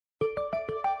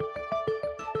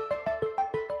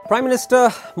Prime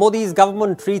Minister Modi's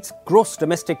government treats gross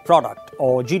domestic product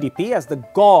or GDP as the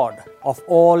god of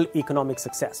all economic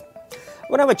success.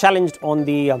 Whenever challenged on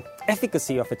the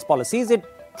efficacy of its policies, it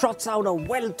trots out a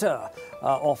welter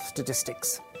of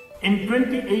statistics. In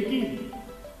 2018,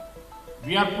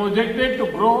 we are projected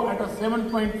to grow at a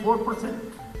 7.4%.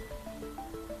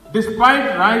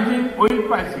 Despite rising oil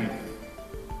prices,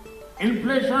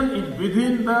 inflation is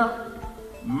within the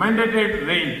mandated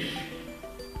range.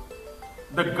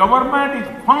 The government is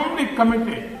firmly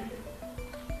committed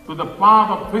to the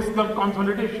path of fiscal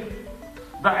consolidation.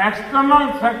 The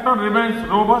external sector remains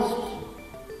robust.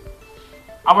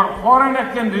 Our foreign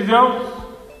exchange reserves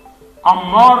are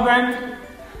more than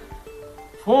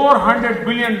 $400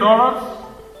 billion,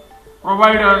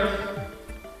 provide us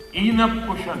enough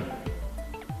cushion.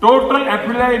 Total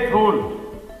FDI flows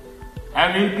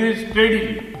have increased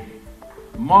steadily.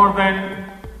 More than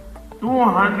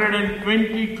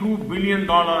 $222 billion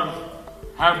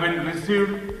have been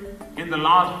received in the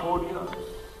last 4 years.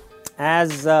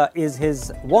 As is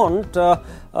his wont,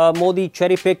 Modi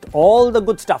cherry-picked all the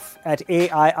good stuff at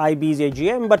AIIB's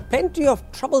AGM, but plenty of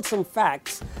troublesome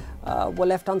facts were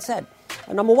left unsaid.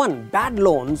 Number one, bad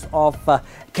loans of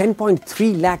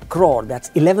 10.3 lakh crore, that's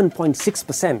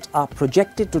 11.6%, are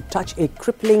projected to touch a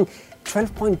crippling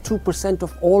 12.2%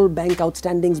 of all bank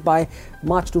outstandings by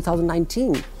March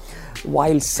 2019.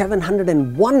 While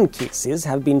 701 cases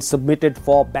have been submitted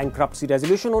for bankruptcy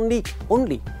resolution, only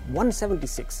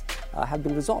 176 have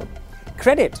been resolved.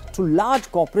 Credit to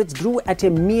large corporates grew at a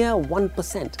mere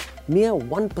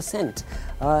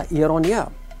 1% year on year.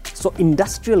 So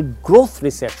industrial growth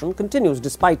recession continues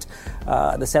despite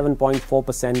the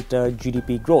 7.4%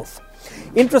 GDP growth.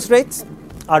 Interest rates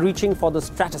are reaching for the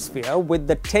stratosphere, with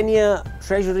the 10-year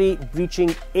treasury breaching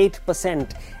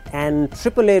 8% and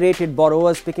AAA rated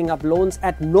borrowers picking up loans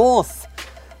at north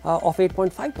of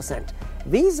 8.5%.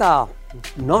 These are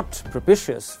not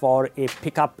propitious for a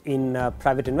pickup in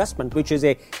private investment, which is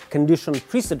a condition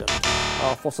precedent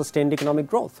for sustained economic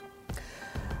growth.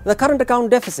 The current account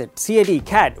deficit,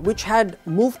 CAD, which had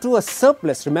moved to a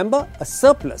surplus, remember, a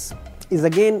surplus, is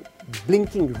again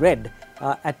blinking red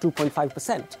at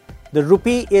 2.5%. The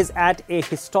rupee is at a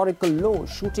historical low,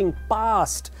 shooting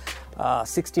past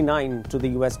 69 to the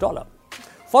US dollar.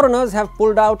 Foreigners have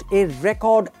pulled out a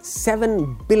record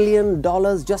 $7 billion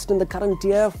just in the current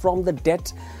year from the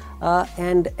debt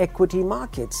and equity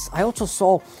markets. I also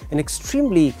saw an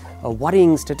extremely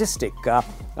worrying statistic.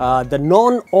 The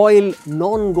non-oil,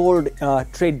 non-gold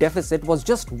trade deficit was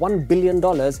just $1 billion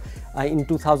in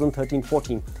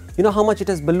 2013-14. You know how much it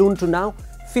has ballooned to now?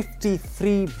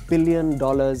 $53 billion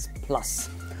plus.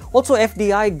 Also,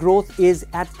 FDI growth is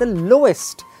at the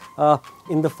lowest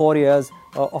in the 4 years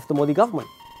of the Modi government.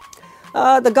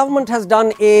 The government has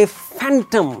done a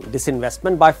phantom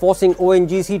disinvestment by forcing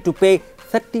ONGC to pay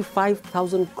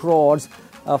 35,000 crores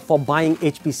for buying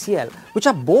HPCL, which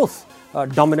are both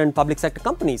dominant public sector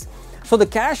companies. So the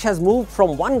cash has moved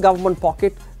from one government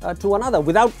pocket to another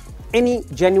without any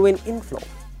genuine inflow.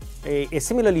 A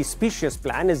similarly specious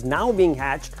plan is now being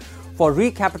hatched for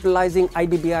recapitalizing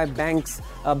IDBI Bank's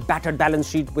battered balance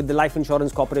sheet, with the Life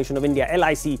Insurance Corporation of India,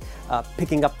 LIC,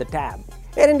 picking up the tab.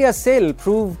 Air India's sale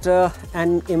proved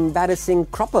an embarrassing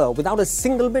cropper without a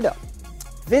single bidder.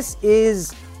 This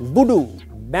is voodoo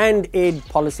band-aid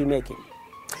policy making.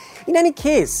 In any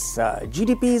case,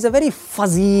 GDP is a very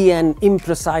fuzzy and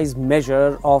imprecise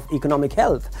measure of economic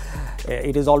health.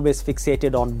 It is always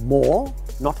fixated on more,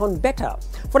 not on better.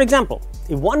 For example,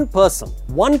 if one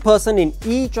person in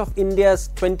each of India's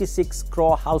 26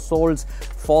 crore households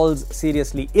falls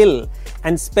seriously ill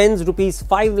and spends rupees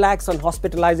 5 lakhs on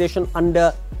hospitalization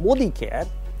under Modi Care,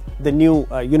 the new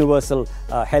universal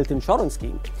health insurance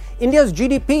scheme, India's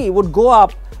GDP would go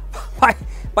up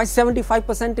by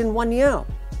 75% in 1 year.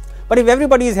 But if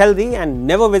everybody is healthy and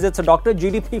never visits a doctor,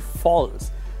 GDP falls.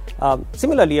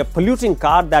 Similarly, a polluting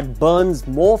car that burns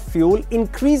more fuel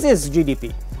increases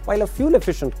GDP, while a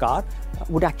fuel-efficient car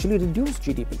would actually reduce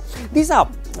GDP. These are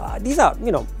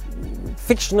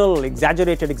fictional,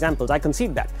 exaggerated examples. I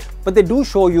concede that, but they do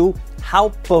show you how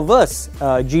perverse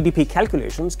GDP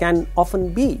calculations can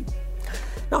often be.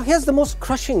 Now, here's the most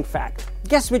crushing fact.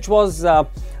 Guess which was that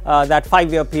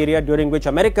 5-year period during which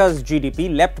America's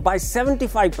GDP leapt by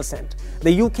 75%,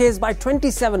 the UK's by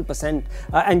 27%,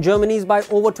 and Germany's by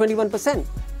over 21%.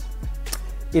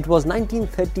 It was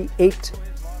 1938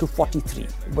 to 43,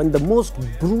 when the most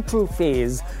brutal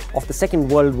phase of the Second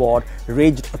World War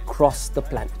raged across the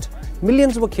planet.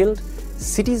 Millions were killed,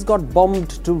 cities got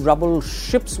bombed to rubble,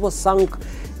 ships were sunk,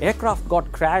 aircraft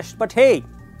got crashed, but hey,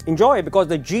 enjoy, because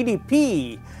the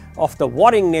GDP of the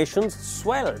warring nations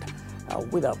swelled.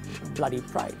 with a bloody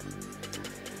pride.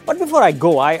 But before I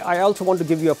go, I also want to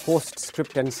give you a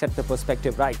postscript and set the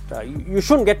perspective right. You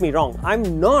shouldn't get me wrong.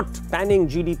 I'm not panning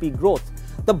GDP growth.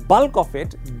 The bulk of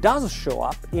it does show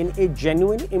up in a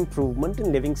genuine improvement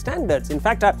in living standards. In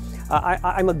fact,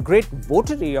 I'm a great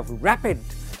votary of rapid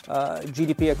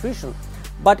GDP accretion.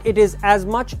 But it is as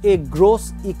much a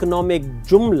gross economic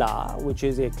jumla, which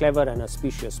is a clever and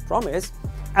auspicious promise,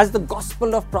 as the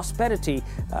gospel of prosperity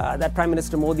that Prime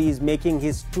Minister Modi is making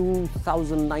his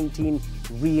 2019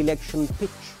 re-election pitch.